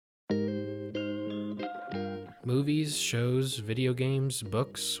Movies, shows, video games,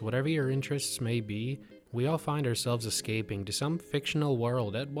 books, whatever your interests may be, we all find ourselves escaping to some fictional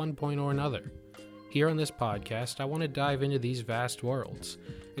world at one point or another. Here on this podcast, I want to dive into these vast worlds,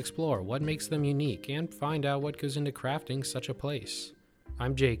 explore what makes them unique, and find out what goes into crafting such a place.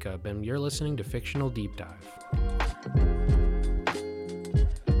 I'm Jacob, and you're listening to Fictional Deep Dive.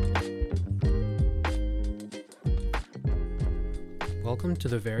 Welcome to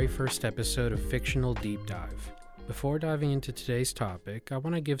the very first episode of Fictional Deep Dive. Before diving into today's topic, I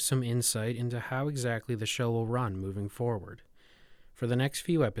want to give some insight into how exactly the show will run moving forward. For the next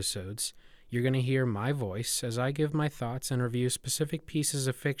few episodes, you're going to hear my voice as I give my thoughts and review specific pieces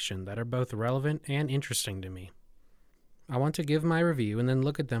of fiction that are both relevant and interesting to me. I want to give my review and then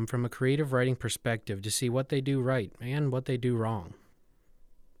look at them from a creative writing perspective to see what they do right and what they do wrong.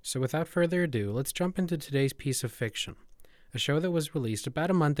 So without further ado, let's jump into today's piece of fiction. A show that was released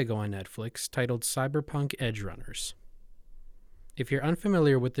about a month ago on Netflix titled Cyberpunk Edgerunners. If you're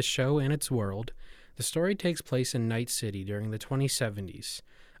unfamiliar with the show and its world, the story takes place in Night City during the 2070s,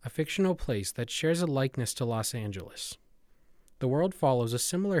 a fictional place that shares a likeness to Los Angeles. The world follows a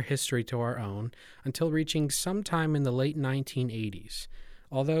similar history to our own until reaching sometime in the late 1980s,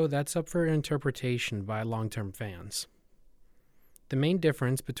 although that's up for interpretation by long-term fans. The main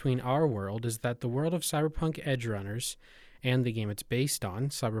difference between our world is that the world of Cyberpunk Edgerunners and the game it's based on,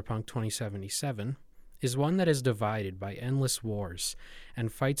 Cyberpunk 2077, is one that is divided by endless wars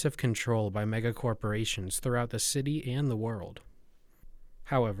and fights of control by megacorporations throughout the city and the world.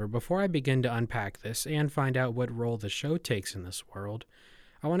 However, before I begin to unpack this and find out what role the show takes in this world,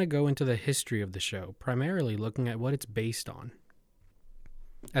 I want to go into the history of the show, primarily looking at what it's based on.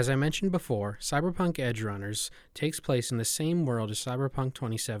 As I mentioned before, Cyberpunk Edgerunners takes place in the same world as Cyberpunk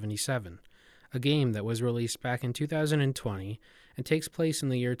 2077, a game that was released back in 2020 and takes place in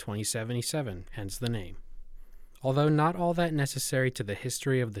the year 2077, hence the name. Although not all that necessary to the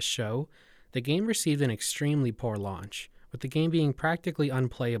history of the show, the game received an extremely poor launch, with the game being practically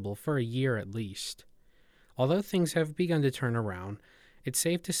unplayable for a year at least. Although things have begun to turn around, it's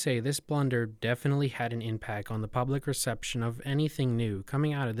safe to say this blunder definitely had an impact on the public reception of anything new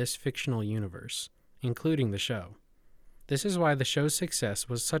coming out of this fictional universe, including the show. This is why the show's success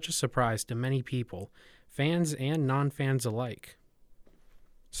was such a surprise to many people, fans and non-fans alike.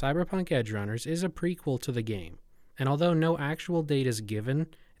 Cyberpunk Edgerunners is a prequel to the game, and although no actual date is given,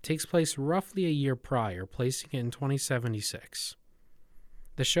 it takes place roughly a year prior, placing it in 2076.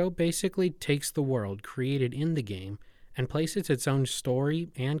 The show basically takes the world created in the game and places its own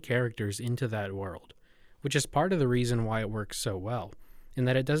story and characters into that world, which is part of the reason why it works so well, in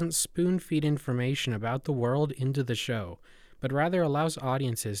that it doesn't spoon-feed information about the world into the show, but rather allows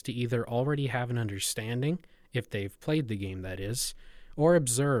audiences to either already have an understanding, if they've played the game that is, or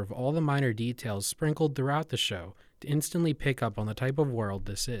observe all the minor details sprinkled throughout the show to instantly pick up on the type of world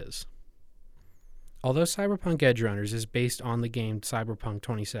this is. Although Cyberpunk Edgerunners is based on the game Cyberpunk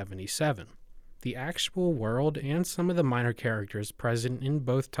 2077, the actual world and some of the minor characters present in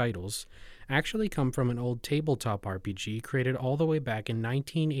both titles actually come from an old tabletop RPG created all the way back in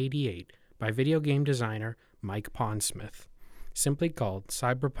 1988 by video game designer Mike Pondsmith, simply called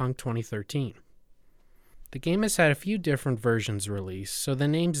Cyberpunk 2013. The game has had a few different versions released, so the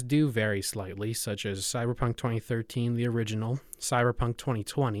names do vary slightly, such as Cyberpunk 2013, the original, Cyberpunk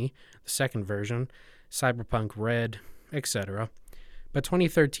 2020, the second version, Cyberpunk Red, etc., but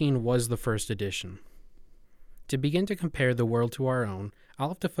 2013 was the first edition. To begin to compare the world to our own, I'll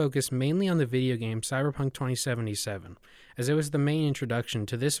have to focus mainly on the video game Cyberpunk 2077, as it was the main introduction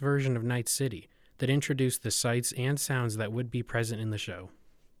to this version of Night City that introduced the sights and sounds that would be present in the show.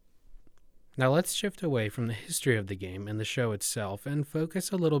 Now let's shift away from the history of the game and the show itself and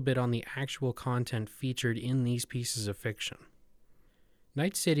focus a little bit on the actual content featured in these pieces of fiction.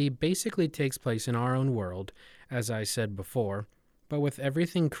 Night City basically takes place in our own world, as I said before, but with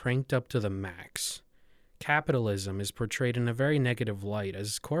everything cranked up to the max. Capitalism is portrayed in a very negative light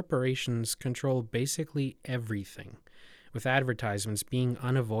as corporations control basically everything, with advertisements being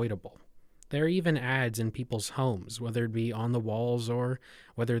unavoidable. There are even ads in people's homes, whether it be on the walls or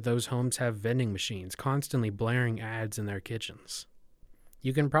whether those homes have vending machines constantly blaring ads in their kitchens.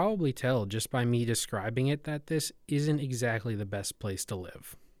 You can probably tell just by me describing it that this isn't exactly the best place to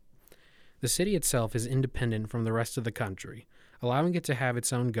live. The city itself is independent from the rest of the country, allowing it to have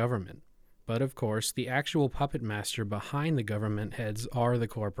its own government. But of course, the actual puppet master behind the government heads are the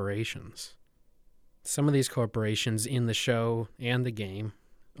corporations. Some of these corporations in the show and the game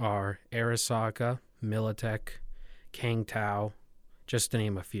are Arasaka, Militech, Kang Tao, just to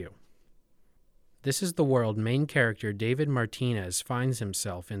name a few. This is the world main character David Martinez finds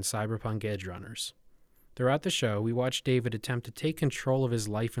himself in Cyberpunk Edgerunners. Throughout the show, we watch David attempt to take control of his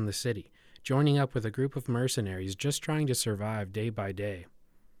life in the city, joining up with a group of mercenaries just trying to survive day by day.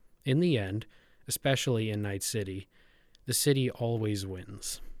 In the end, especially in Night City, the city always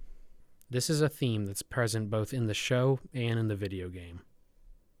wins. This is a theme that's present both in the show and in the video game.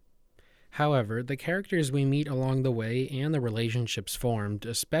 However, the characters we meet along the way and the relationships formed,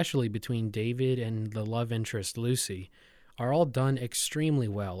 especially between David and the love interest Lucy, are all done extremely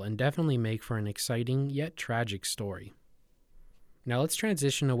well and definitely make for an exciting yet tragic story. Now let's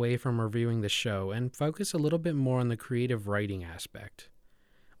transition away from reviewing the show and focus a little bit more on the creative writing aspect.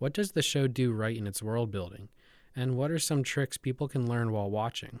 What does the show do right in its world building, and what are some tricks people can learn while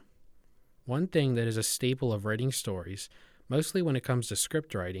watching? One thing that is a staple of writing stories, mostly when it comes to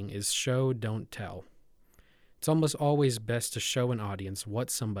script writing, is show, don't tell. It's almost always best to show an audience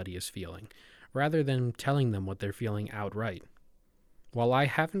what somebody is feeling, rather than telling them what they're feeling outright. While I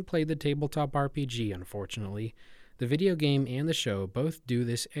haven't played the tabletop RPG, unfortunately, the video game and the show both do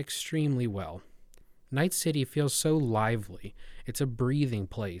this extremely well. Night City feels so lively. It's a breathing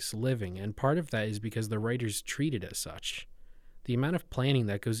place, living, and part of that is because the writers treat it as such. The amount of planning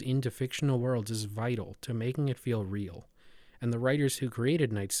that goes into fictional worlds is vital to making it feel real, and the writers who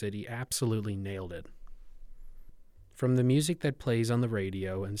created Night City absolutely nailed it. From the music that plays on the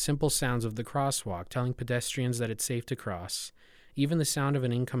radio and simple sounds of the crosswalk telling pedestrians that it's safe to cross, even the sound of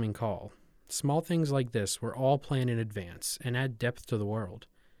an incoming call, small things like this were all planned in advance and add depth to the world.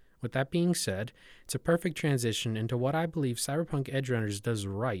 With that being said, it's a perfect transition into what I believe Cyberpunk Edgerunners does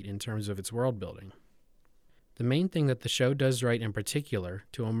right in terms of its world building. The main thing that the show does right in particular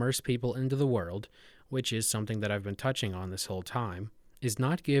to immerse people into the world, which is something that I've been touching on this whole time, is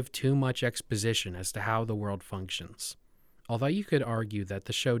not give too much exposition as to how the world functions. Although you could argue that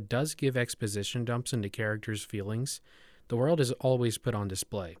the show does give exposition dumps into characters' feelings, the world is always put on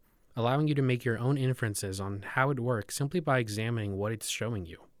display, allowing you to make your own inferences on how it works simply by examining what it's showing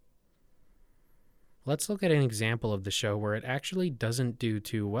you. Let's look at an example of the show where it actually doesn't do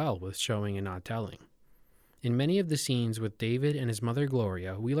too well with showing and not telling. In many of the scenes with David and his mother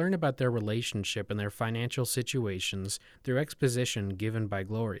Gloria, we learn about their relationship and their financial situations through exposition given by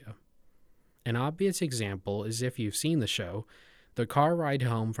Gloria. An obvious example is, if you've seen the show, the car ride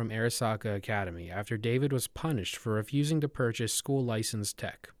home from Arasaka Academy after David was punished for refusing to purchase school-licensed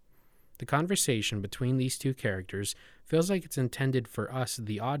tech. The conversation between these two characters feels like it's intended for us,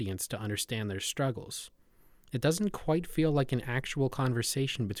 the audience, to understand their struggles. It doesn't quite feel like an actual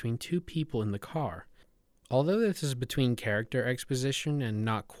conversation between two people in the car. Although this is between character exposition and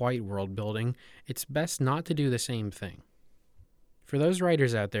not quite world building, it's best not to do the same thing. For those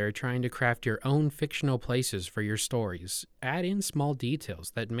writers out there trying to craft your own fictional places for your stories, add in small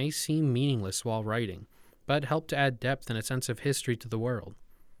details that may seem meaningless while writing, but help to add depth and a sense of history to the world.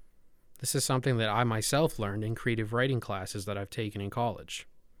 This is something that I myself learned in creative writing classes that I've taken in college.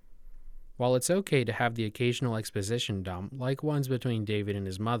 While it's okay to have the occasional exposition dump, like ones between David and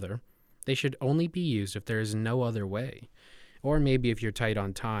his mother, they should only be used if there is no other way, or maybe if you're tight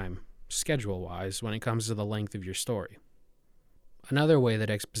on time, schedule-wise, when it comes to the length of your story. Another way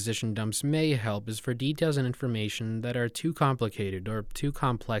that exposition dumps may help is for details and information that are too complicated or too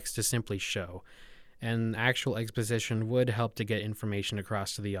complex to simply show, and actual exposition would help to get information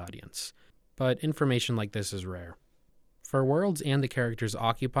across to the audience. But information like this is rare. For worlds and the characters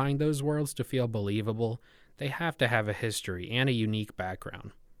occupying those worlds to feel believable, they have to have a history and a unique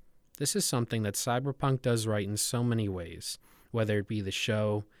background. This is something that Cyberpunk does right in so many ways, whether it be the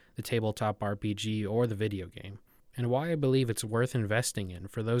show, the tabletop RPG, or the video game, and why I believe it's worth investing in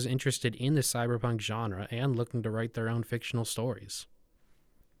for those interested in the cyberpunk genre and looking to write their own fictional stories.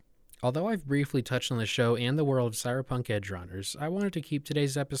 Although I've briefly touched on the show and the world of Cyberpunk Edgerunners, I wanted to keep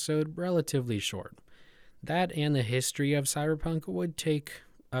today's episode relatively short. That and the history of Cyberpunk would take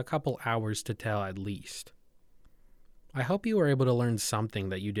a couple hours to tell at least. I hope you were able to learn something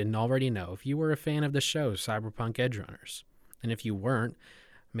that you didn't already know if you were a fan of the show Cyberpunk Edgerunners. And if you weren't,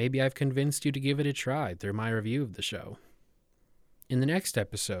 maybe I've convinced you to give it a try through my review of the show. In the next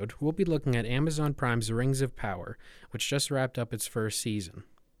episode, we'll be looking at Amazon Prime's Rings of Power, which just wrapped up its first season.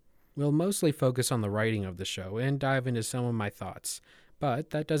 We'll mostly focus on the writing of the show and dive into some of my thoughts, but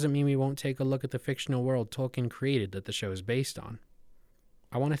that doesn't mean we won't take a look at the fictional world Tolkien created that the show is based on.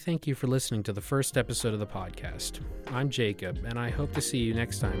 I want to thank you for listening to the first episode of the podcast. I'm Jacob, and I hope to see you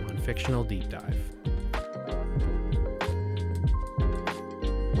next time on Fictional Deep Dive.